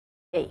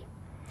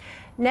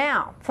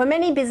Now, for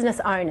many business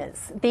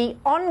owners, the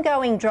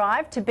ongoing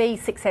drive to be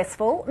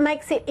successful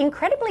makes it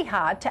incredibly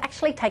hard to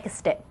actually take a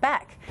step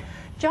back.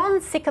 John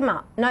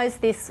Sikkema knows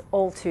this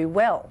all too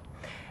well.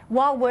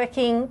 While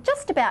working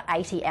just about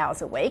 80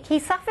 hours a week, he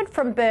suffered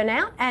from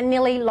burnout and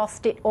nearly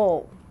lost it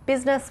all: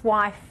 business,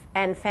 wife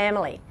and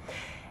family.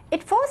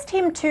 It forced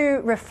him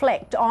to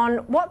reflect on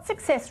what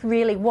success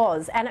really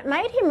was, and it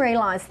made him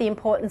realise the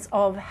importance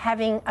of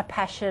having a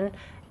passion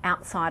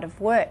outside of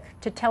work.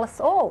 To tell us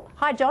all.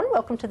 Hi John,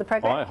 welcome to the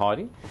program. Hi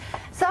Heidi.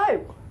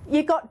 So,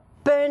 you got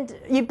burnt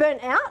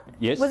out?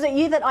 Yes. Was it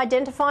you that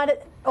identified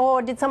it,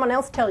 or did someone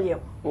else tell you?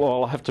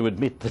 Well, I have to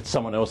admit that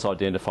someone else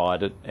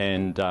identified it,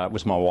 and it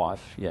was my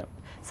wife, yeah.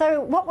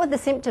 So what were the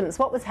symptoms?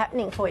 What was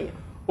happening for you?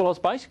 Well, I was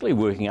basically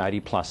working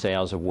 80 plus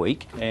hours a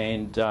week,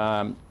 and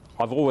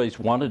I've always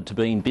wanted to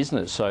be in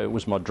business, so it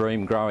was my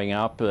dream growing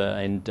up,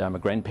 and my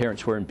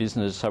grandparents were in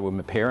business, so were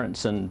my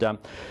parents, and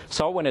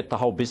so I went at the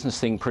whole business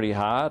thing pretty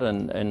hard,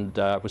 and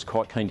was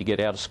quite keen to get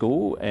out of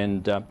school,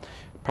 and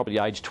probably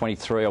age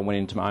 23 I went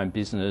into my own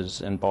business,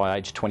 and by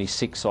age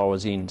 26 I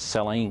was in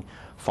selling,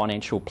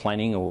 financial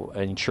planning or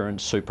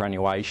insurance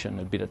superannuation,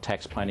 a bit of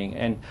tax planning,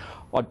 and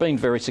I'd been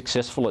very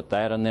successful at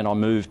that, and then I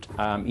moved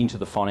into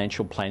the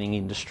financial planning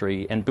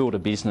industry and built a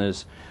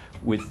business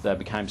with,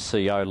 became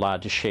CEO,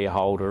 largest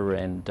shareholder,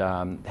 and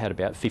had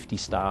about 50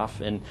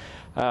 staff, and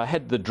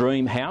had the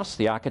dream house,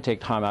 the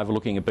architect home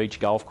overlooking a beach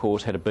golf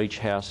course, had a beach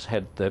house,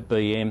 had the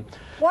BM.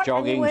 What,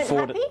 jogging, and you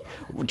weren't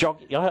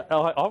happy?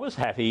 I was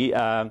happy,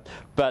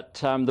 but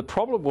the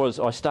problem was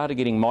I started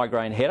getting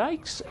migraine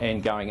headaches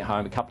and going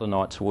home a couple of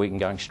nights a week and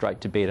going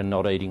straight to bed and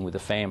not eating with the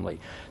family.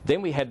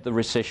 Then we had the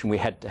recession we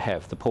had to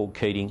have, the Paul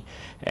Keating,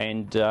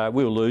 and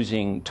we were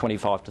losing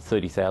 $25,000 to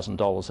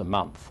 $30,000 a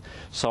month.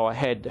 So I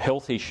had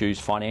health issues,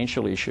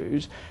 financial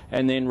issues,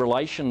 and then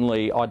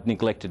relationally I'd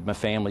neglected my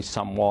family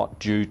somewhat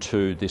due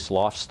to this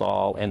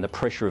lifestyle and the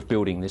pressure of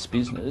building this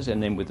business,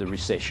 and then with the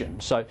recession.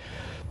 So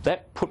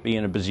that put me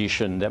in a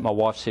position that my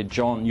wife said,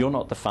 John, you're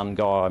not the fun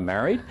guy I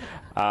married.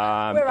 Where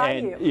are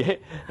you? Yeah,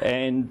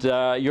 and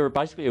you're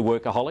basically a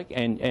workaholic,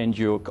 and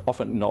you're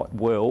often not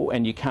well,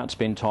 and you can't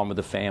spend time with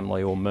the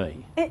family or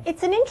me.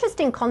 It's an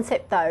interesting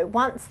concept though,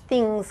 once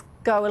things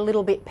go a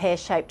little bit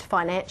pear-shaped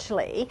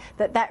financially,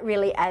 that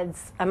really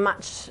adds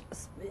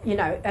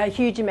a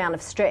huge amount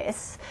of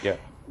stress. Yeah.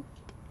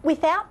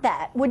 Without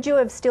that, would you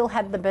have still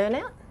had the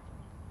burnout?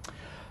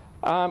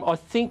 I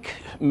think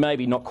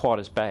maybe not quite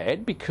as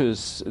bad,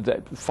 because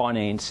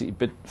finance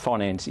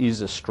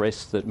is a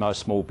stress that most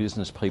small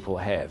business people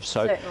have.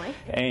 So, certainly.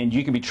 And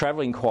you can be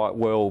travelling quite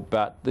well,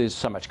 but there's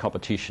so much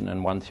competition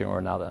in one thing or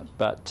another.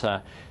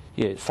 But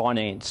yeah,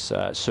 finance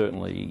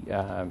certainly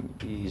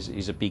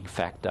is a big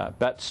factor.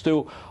 But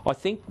still, I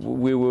think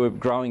we were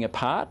growing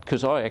apart,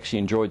 because I actually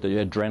enjoyed the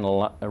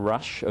adrenaline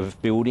rush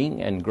of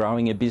building and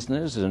growing a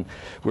business, and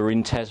we were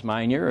in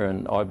Tasmania,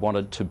 and I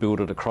wanted to build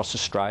it across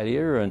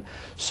Australia, and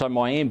so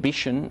my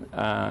ambition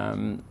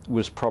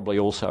was probably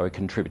also a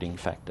contributing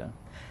factor.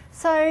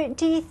 So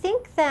do you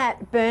think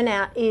that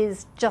burnout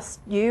is just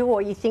you,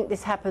 or you think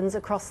this happens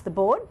across the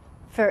board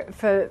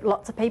for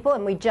lots of people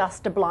and we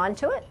just are blind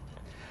to it?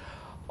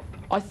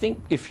 I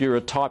think if you're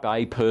a type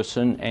A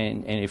person,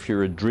 and if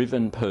you're a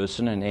driven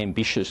person, an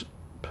ambitious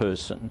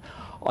person,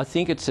 I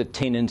think it's a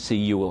tendency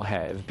you will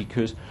have,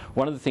 because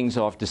one of the things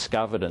I've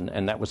discovered,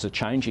 and that was a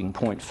changing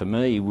point for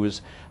me,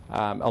 was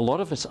a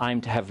lot of us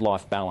aim to have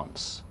life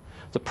balance.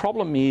 The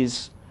problem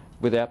is,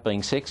 without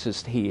being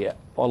sexist here,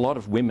 a lot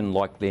of women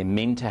like their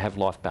men to have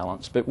life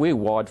balance, but we're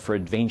wired for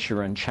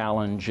adventure and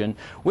challenge, and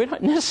we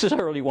don't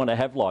necessarily want to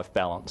have life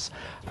balance.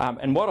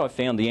 And what I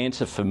found the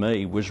answer for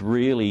me was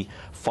really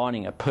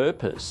finding a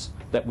purpose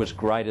that was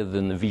greater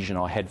than the vision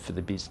I had for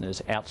the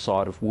business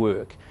outside of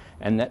work,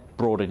 and that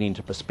brought it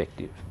into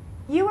perspective.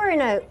 You were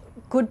in a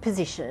good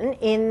position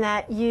in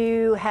that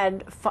you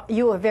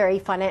were very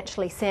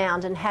financially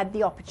sound and had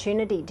the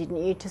opportunity,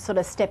 didn't you, to sort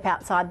of step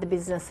outside the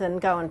business and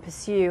go and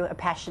pursue a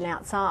passion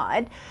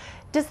outside.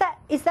 Is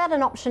that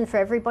an option for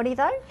everybody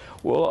though?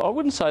 Well, I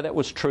wouldn't say that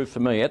was true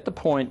for me. At the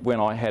point when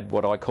I had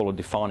what I call a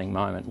defining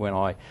moment,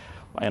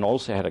 and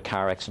also had a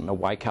car accident, a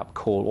wake-up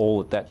call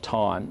all at that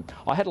time,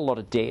 I had a lot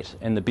of debt,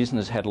 and the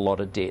business had a lot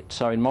of debt.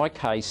 So in my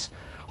case,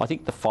 I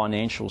think the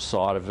financial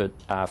side of it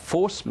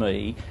forced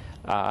me,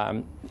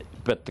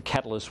 but the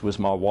catalyst was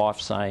my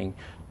wife saying,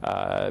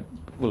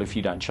 well, if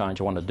you don't change,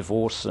 I want a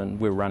divorce, and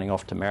we're running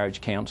off to marriage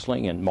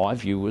counselling, and my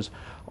view was,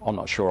 I'm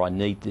not sure I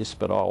need this,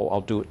 but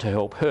I'll do it to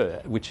help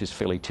her, which is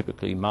fairly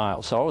typically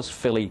male. So I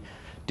was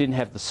didn't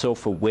have the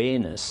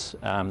self-awareness.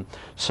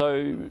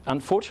 So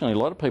unfortunately, a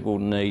lot of people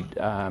need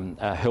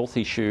a health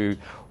issue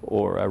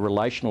or a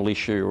relational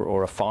issue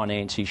or a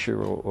finance issue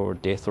or a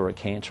death or a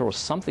cancer or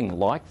something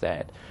like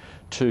that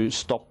to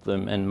stop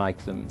them and make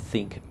them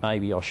think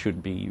maybe I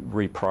should be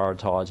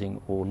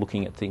reprioritising or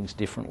looking at things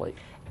differently.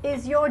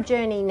 Is your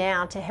journey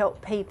now to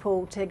help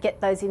people to get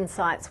those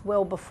insights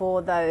well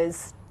before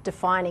those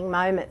defining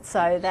moment,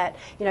 so that,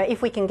 you know,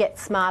 if we can get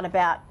smart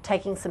about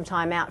taking some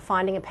time out,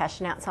 finding a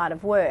passion outside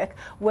of work,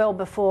 well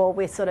before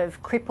we're sort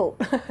of crippled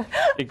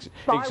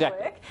by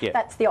work,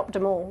 that's the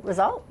optimal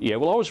result. Yeah,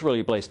 well, I was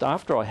really blessed.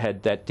 After I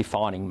had that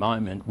defining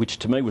moment, which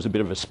to me was a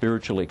bit of a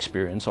spiritual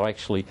experience, I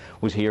actually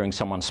was hearing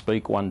someone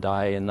speak one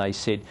day and they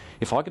said,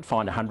 if I could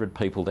find 100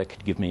 people that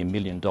could give me $1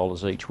 million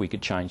each, we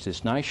could change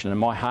this nation. And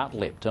my heart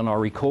leapt, and I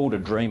recalled a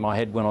dream I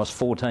had when I was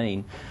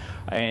 14,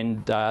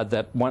 and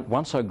that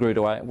once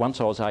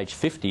I was age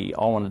 50,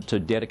 I wanted to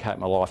dedicate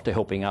my life to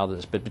helping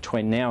others. But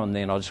between now and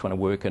then, I just want to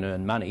work and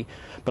earn money.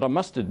 But I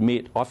must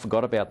admit, I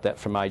forgot about that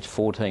from age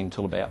 14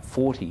 till about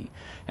 40,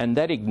 and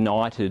that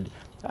ignited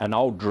an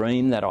old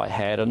dream that I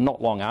had. And not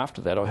long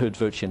after that, I heard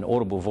virtually an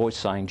audible voice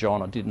saying,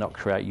 John, I did not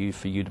create you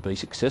for you to be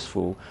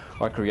successful.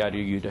 I created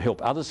you to help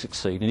others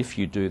succeed, and if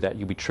you do that,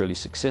 you'll be truly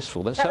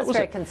successful. That was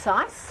very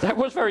concise. That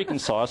was very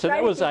concise, and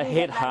that was a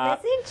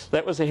head-heart.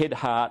 That was a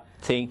head-heart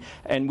thing.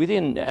 And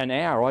within an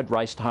hour, I'd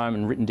raced home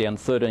and written down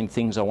 13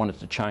 things I wanted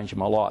to change in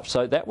my life.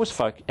 So that was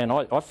and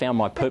I found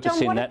my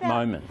purpose in that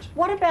moment.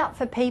 What about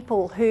for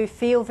people who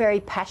feel very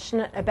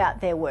passionate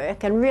about their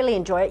work and really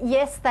enjoy it?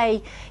 Yes,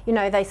 they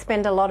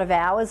spend a lot of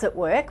hours at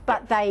work,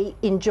 but they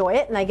enjoy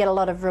it and they get a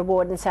lot of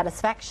reward and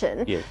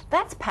satisfaction. Yes.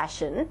 That's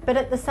passion, but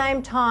at the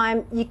same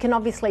time, you can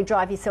obviously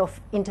drive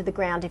yourself into the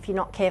ground if you're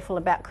not careful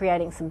about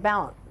creating some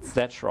balance.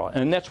 That's right,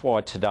 and that's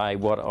why today,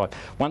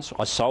 once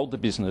I sold the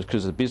business,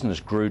 because the business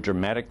grew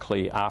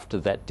dramatically after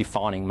that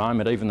defining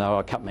moment, even though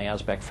I cut my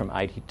hours back from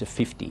 80 to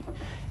 50.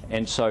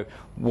 And so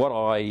what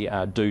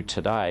I do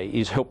today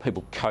is help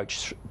people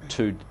coach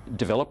to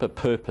develop a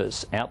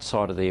purpose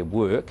outside of their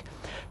work,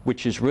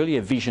 which is really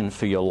a vision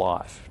for your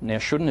life. Now,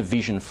 shouldn't a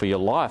vision for your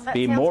life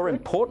be more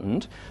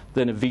important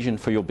than a vision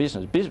for your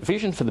business?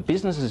 Vision for the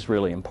business is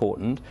really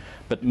important,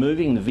 but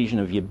moving the vision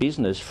of your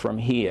business from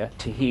here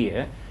to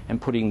here and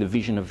putting the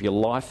vision of your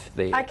life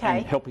there,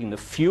 and helping the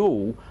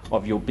fuel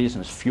of your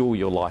business fuel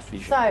your life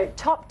vision. So,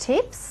 top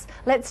tips.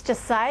 Let's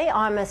just say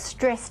I'm a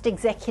stressed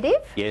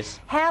executive. Yes.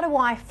 How do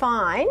I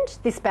find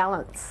this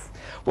balance?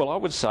 Well, I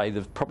would say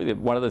that probably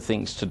one of the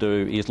things to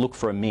do is look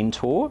for a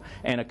mentor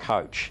and a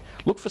coach.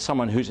 Look for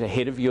someone who's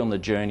ahead of you on the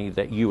journey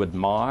that you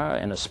admire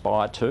and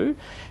aspire to,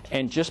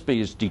 and just be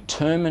as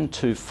determined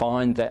to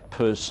find that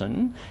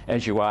person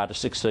as you are to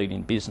succeed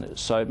in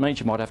business. So it means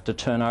you might have to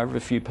turn over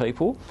a few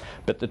people,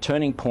 but the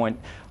turning point,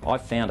 I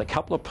found a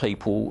couple of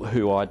people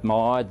who I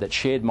admired that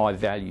shared my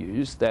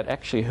values that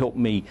actually helped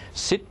me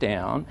sit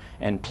down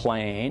and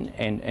plan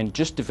and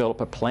just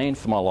develop a plan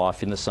for my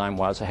life in the same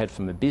way as I had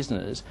for my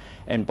business.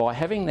 And by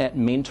having that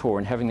mentor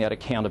and having that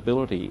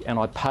accountability, and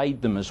I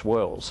paid them as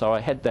well. So I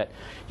had that,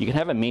 you can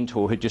have a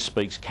mentor who just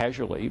speaks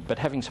casually, but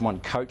having someone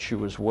coach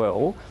you as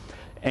well.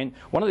 And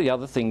one of the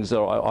other things that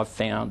I've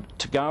found,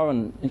 to go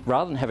and,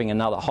 rather than having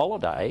another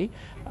holiday,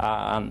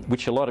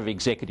 which a lot of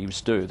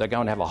executives do, they go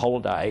and have a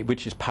holiday,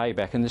 which is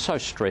payback, and they're so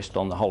stressed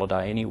on the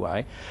holiday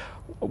anyway.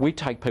 We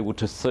take people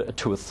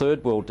to a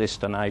third world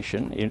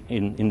destination,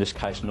 in this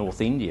case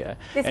North India,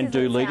 and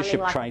do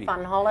leadership training. Like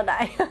a fun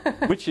holiday.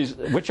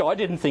 which I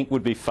didn't think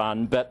would be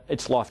fun, but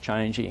it's life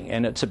changing,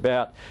 and it's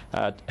about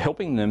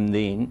helping them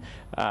then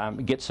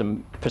get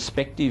some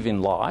perspective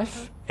in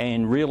life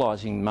and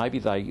realising maybe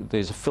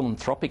there's a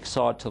philanthropic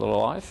side to their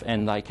life,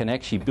 and they can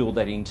actually build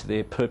that into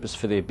their purpose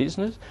for their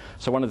business.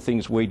 So one of the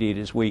things we did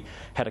is we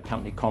had a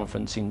company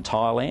conference in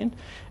Thailand,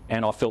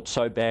 and I felt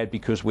so bad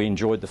because we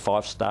enjoyed the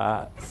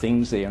 5-star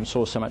things there and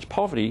saw so much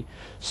poverty,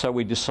 so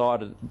we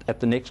decided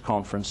at the next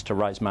conference to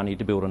raise money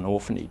to build an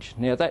orphanage.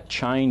 Now that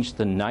changed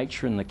the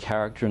nature and the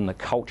character and the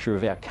culture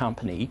of our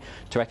company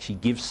to actually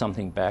give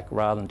something back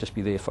rather than just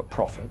be there for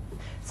profit.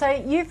 So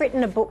you've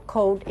written a book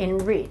called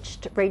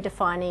Enriched,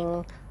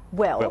 Redefining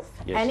Wealth,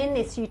 yes. And in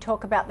this you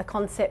talk about the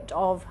concept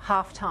of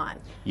half-time.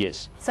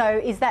 Yes. So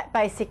is that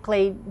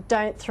basically,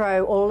 don't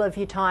throw all of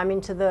your time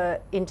into the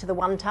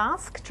one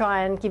task,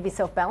 try and give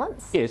yourself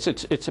balance? Yes,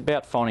 it's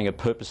about finding a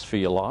purpose for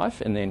your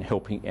life and then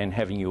helping and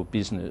having your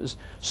business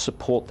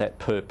support that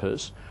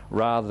purpose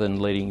rather than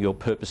letting your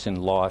purpose in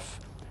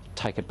life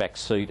take a back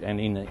seat and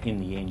in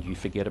the end you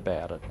forget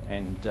about it.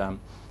 And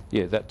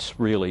yeah, that's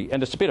really,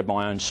 and it's a bit of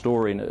my own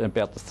story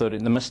about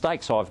the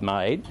mistakes I've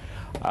made.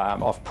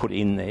 I've put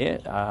in there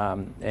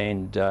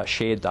and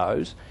shared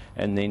those,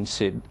 and then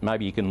said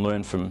maybe you can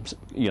learn from.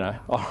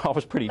 I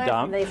was pretty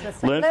dumb.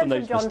 Learn from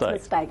these John's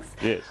mistakes.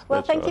 Yes.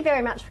 Well, thank you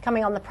very much for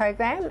coming on the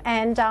program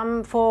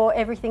and for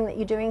everything that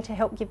you're doing to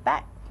help give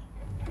back.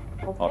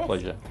 My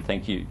pleasure.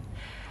 Thank you,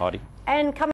 Heidi. And